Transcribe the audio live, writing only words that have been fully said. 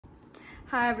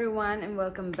Hi everyone and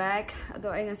welcome back.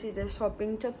 I'm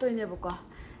shopping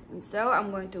and so I'm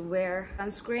going to wear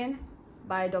sunscreen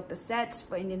by Dr. Seth's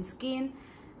for Indian skin,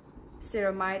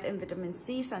 ceramide and vitamin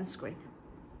C sunscreen.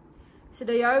 So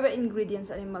the other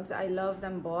ingredients I love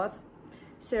them both.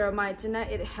 Ceramide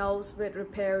it helps with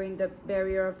repairing the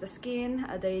barrier of the skin.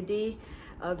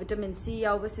 Vitamin C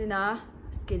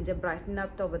skin to brighten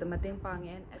up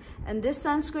and this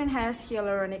sunscreen has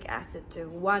hyaluronic acid too,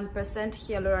 1%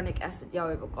 hyaluronic acid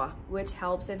which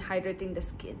helps in hydrating the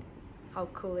skin. How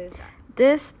cool is that?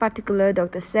 This particular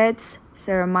Dr. Seth's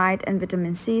ceramide and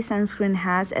vitamin C sunscreen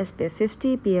has SPF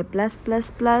 50 PA+++.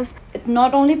 It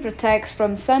not only protects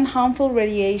from sun harmful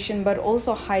radiation but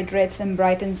also hydrates and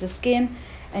brightens the skin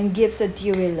and gives a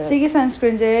dewy look. Sigi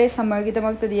sunscreen summer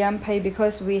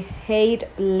because we hate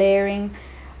layering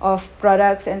of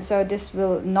products, and so this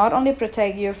will not only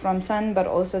protect you from sun but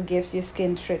also gives you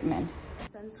skin treatment.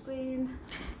 Sunscreen.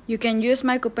 You can use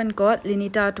my coupon code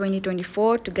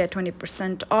LINITA2024 to get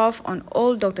 20% off on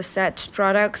all Dr. Seth's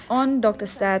products on Dr.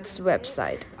 Seth's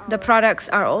website. The products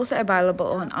are also available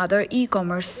on other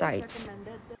e-commerce sites.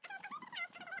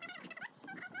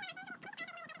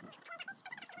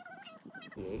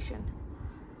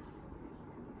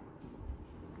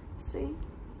 See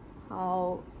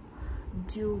how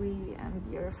dewy and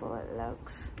beautiful it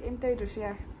looks. Game time to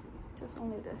share. Just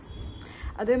only this.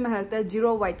 Other than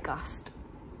zero white cast.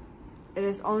 It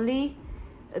is only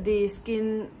the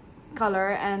skin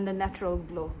color and the natural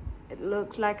glow. It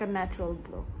looks like a natural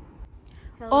glow.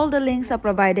 All the links are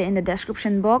provided in the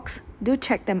description box. Do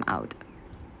check them out.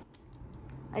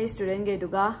 I student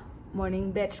duga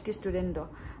morning batch ki student do.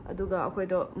 Aduga akhoi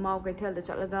do mau kai thel da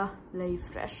chalaga lay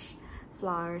fresh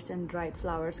flowers and dried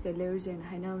flowers ke layers and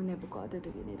haina ne bu ko do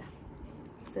gi da.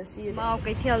 So see you. Mau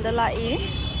kai thel da lai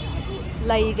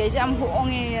lay kai jam hu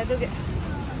onge adu ge.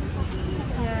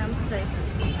 Yeah, I'm say.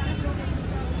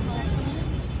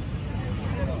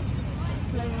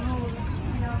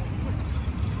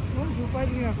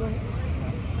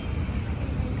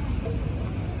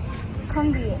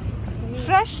 Kangi.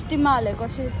 Fresh timale ko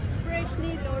si.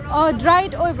 Freshly oh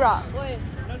dried oi bra.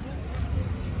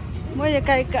 Moi de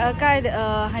kai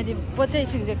hai di pochai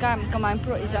sing je kam kamai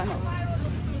pro ijano.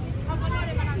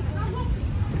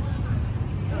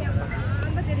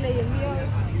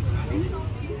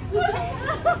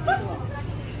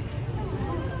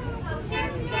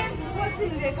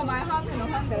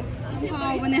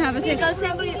 How when they have a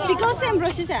pickle same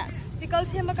brushes at pickle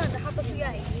same ka da ha pa su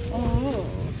yai oh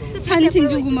chan sing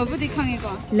ju guma bu di khangi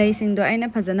ko lay sing do aina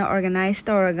phajana organize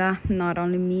toraga not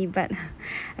only me but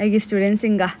I students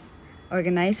singa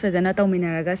organize phajana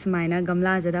tawminaraga smaina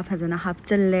gamla jada phajana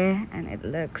hapchalle and it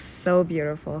looks so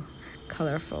beautiful,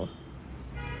 colorful.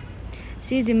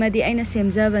 See jimadi aina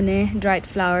semjabane dried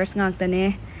flowers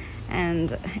ngaktane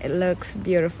and it looks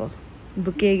beautiful.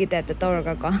 Bouquet ki type ta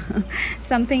toraga ko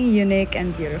something unique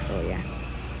and beautiful. Yeah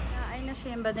aina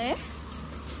sembane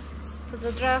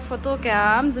phajadra photo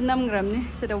cam junam gram ni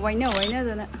seda waina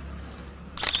jana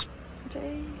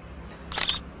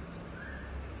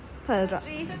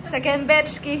second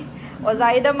batch ki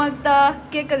ozaida magta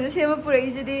cake ka sema pura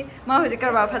ijidi ma hoje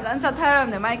karba phajan chatharam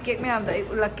ne mai cake me am da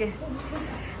ulakke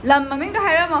lam maming da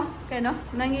hairamo keno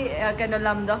nangi keno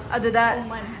lam do aduda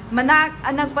manak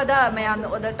anakpada mayam no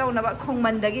order tawna ba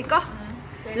khongman dagi ko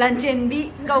lanchen bi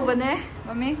kawbane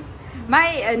mami mai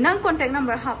nang contact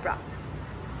number hapra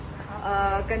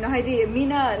keno haidi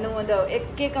mina no do ek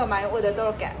cake ka mai order to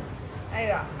ka ai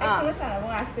ra ai so sa mo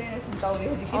akte sim tawli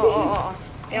hoji ki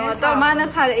ya to mana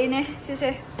sar ine sise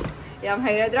yam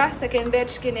hairadra second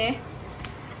batch ki ne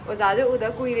ozaje uda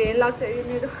kuire lak se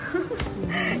ni do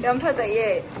yam phaja ye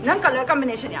nang color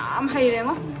combination yam haire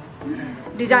ngo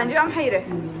design ju yam haire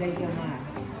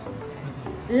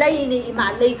lay ni ma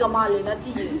lay ka ma le na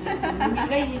ti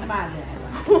lay ni ma le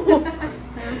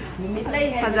mi lay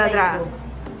hai phajadra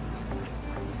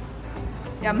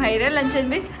yam haire lanchen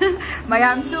bi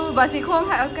mayam su basi khong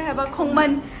ha ka ha ba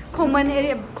khongman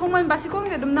area khongman basi khong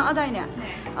ke dum na adai ne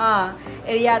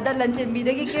area da lanchen bi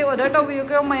de ke order to bi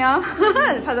ko maya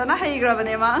phajana hai gra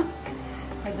bane ma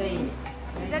phajai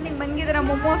janing mangi dara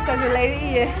momos ka ju lai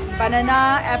ri banana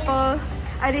apple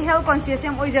I health conscious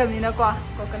yam oi jam ni na ko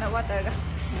coconut water ga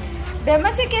bema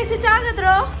se cake se cha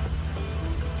gadro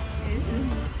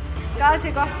ka se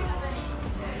ko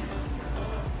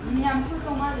nyam fu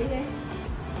to ma le he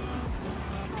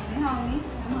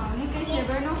ni ke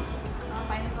flavor no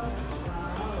pineapple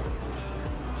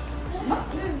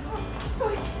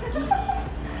sorry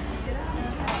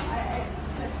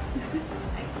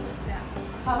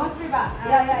how much riba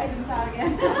yeah I didn't start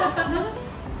again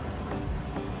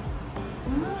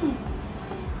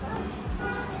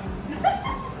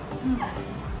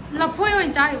lafoi oi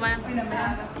cha ba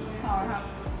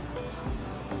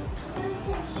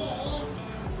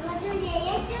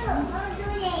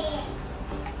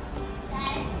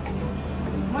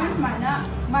Mas mana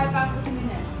mai pa ko sini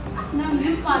ne. Nang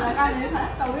ni pa la ka ne ha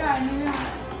tau ya ni ne.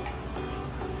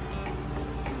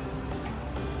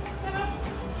 Sama.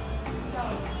 Chao.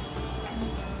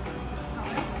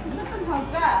 Nó phân học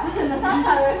cả. Nó sao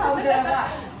sao rồi học được ạ.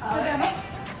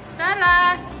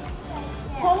 Salah.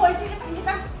 Hồi hồi chị cái gì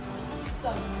ta?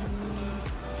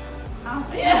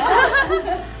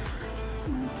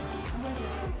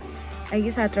 Ai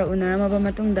gi satra unarama ba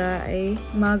matungda ai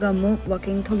maga muk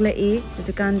walking thogle e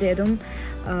jukan de adum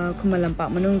khumalampa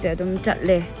manung je adum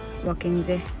chatle walking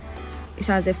je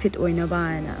isa je fit oina ba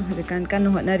na jukan kan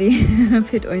honari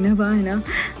fit oina ba na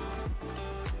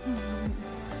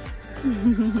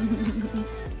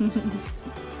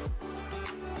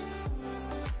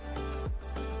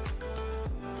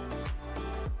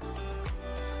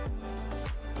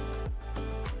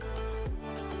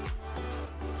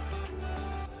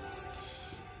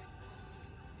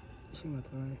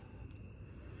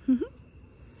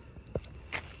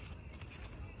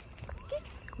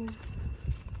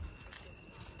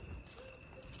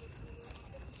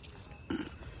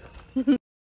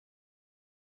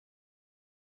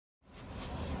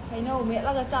I know mẹ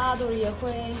là cái cha rồi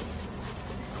khơi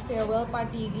farewell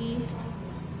party gi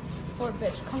for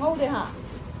batch không ngâu đấy hả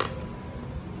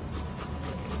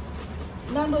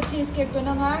nang do cheese cake to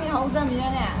nang ang hau dra mi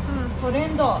na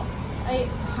foreign do ai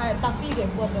hai tapi ge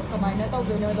bot do kamai na tau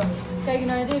no do kai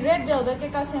no di red velvet ke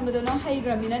ka sem do na hai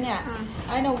gra mi na ne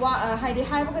ai no wa hai di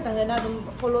hai ba ka tang na dum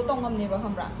follow tong ngam ne ba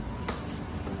hambra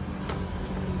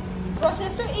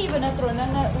process to even na tro na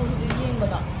na u di yeng ba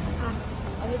da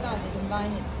adu ta ni dum lai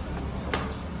ni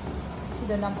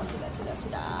sida nam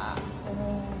sida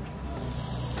oh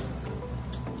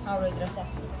how right rasa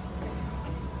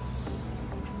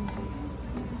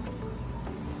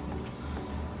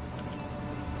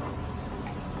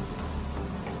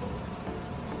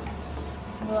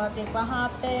Gua tek pa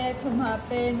hape thum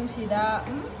hape nu sida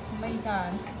mai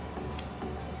kan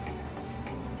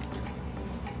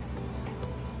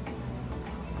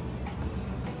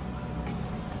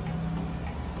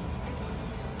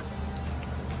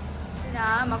sida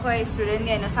makoi student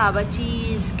ge na saba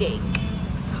cheese cake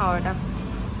hard up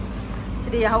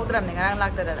sidi ya haudram ne ngarang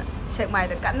lak da sek mai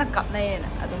da kan na kap nei na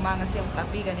adu ma nga sem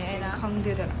tapi ga ne ai na khang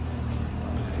de da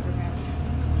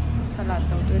salad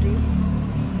to duri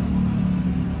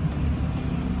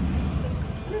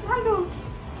Hello.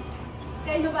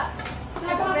 Kayo na ba?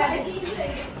 Ready?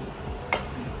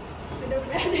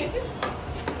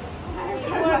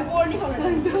 Born ko na.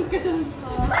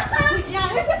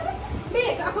 Yan.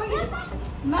 Miss, ako yun.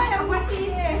 May ang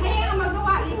wasi eh. Kaya ang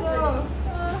magawa dito.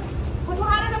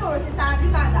 Kutuhanan na mo si Tari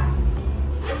Gada.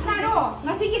 Is na no,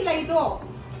 nasigil lang ito.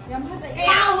 Yan pa sa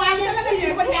iyo. Kawan niya talaga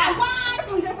dito pa niya. Awan!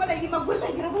 Kung siya pa lagi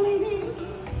magulay. Grabalay din.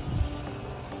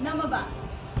 Nama ba?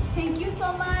 Thank you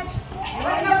so much.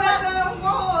 Welcome.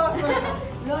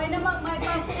 Loi na mag mai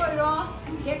pa ko ro.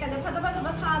 Ke ka da phata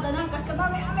phata sa da na customer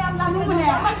me am la ko ne.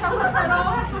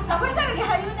 Sabay sa ge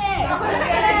hayu ne.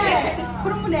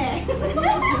 Puro mo ne.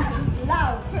 Lao,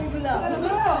 koi gula.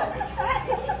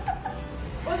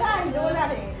 Oda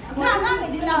ne. Na me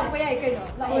di lao pa ai kai no.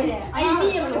 Lao ne. Ai mi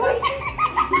yo.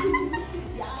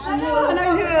 Hello, hello.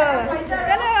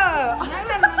 Hello.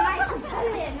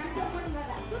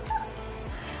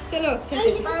 Chalo,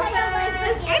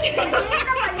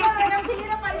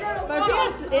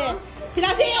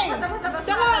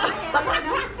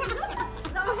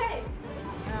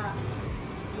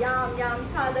 Yam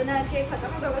sadana cake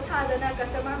patama sa sadana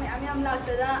customer me am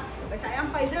lagtada paisa yam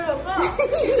paiser ko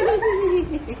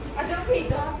ado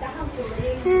phito da ham tu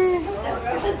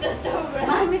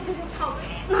mai me tu thau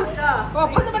ngata oh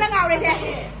phot ba ngau re se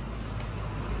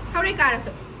how re ka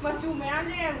so ma chu me am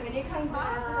ne me ni khang ba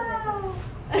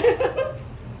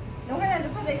no ka na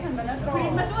pa dai khan ba na tro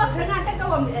ma chu khar na ta ka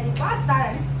wam di pasta ra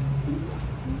ne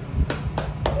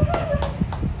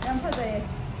yam pa dai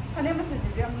khane ma chu ji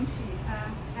yam shi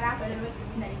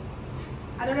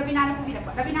Ada Rabinana po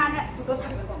binapa. Rabinana puto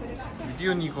tayo ko.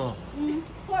 Video ni ko.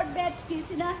 Fourth batch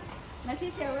kisina. Nasi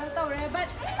farewell to re but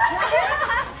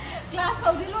class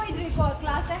ho di loi dri ko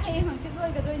class sa hay hang chit loi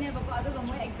ga doi ne ba ko ado ga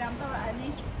mo exam to ra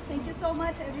ni. Thank you so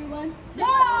much everyone.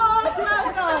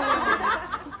 Welcome.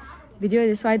 Video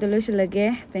this why dolo lage.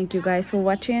 Thank you guys for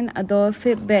watching. Ado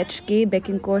fifth batch ki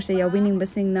baking course ya winning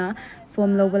basing na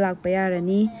form lo balak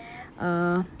bayarani.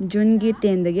 June gi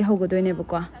 10 dagi hogo doi ne ba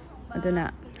ko. Aduna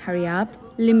hurry up.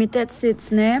 limited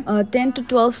seats ne 10 to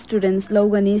 12 students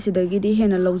logani sidagi di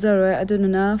hena lojaro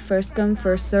adununa first come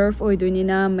first serve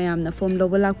oidoinina mayamna form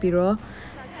loba lakpiro.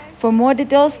 For more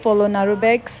details follow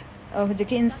Narubex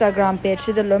hujiki Instagram page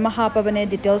sida loma hapa bane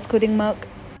details khuding mak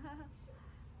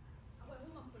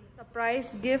surprise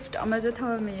gift amajo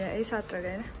thamami ai satra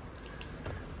gaina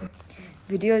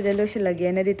video je losilage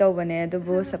na di tawbane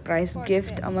adubu surprise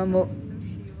gift amamu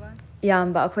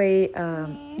yamba akhoi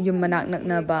yum manak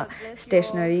nakna ba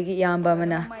stationery gi yamba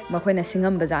mana makhoina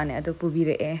singam bazane adu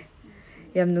pubire e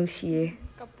yam nungsiye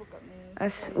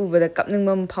as ubada kapning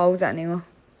mam phau jane ngo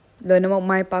loinamak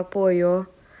mai pak po yo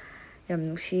yam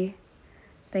nungsi.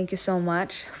 Thank you so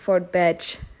much fourth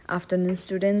batch afternoon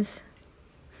students.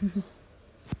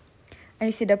 I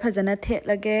sida phajana the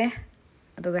lage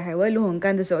aduga haiwai luhong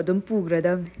kan da so adum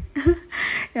pugradam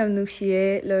yam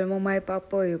nungsiye loinamak mai pak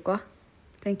po yo ko.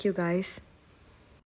 Thank you guys.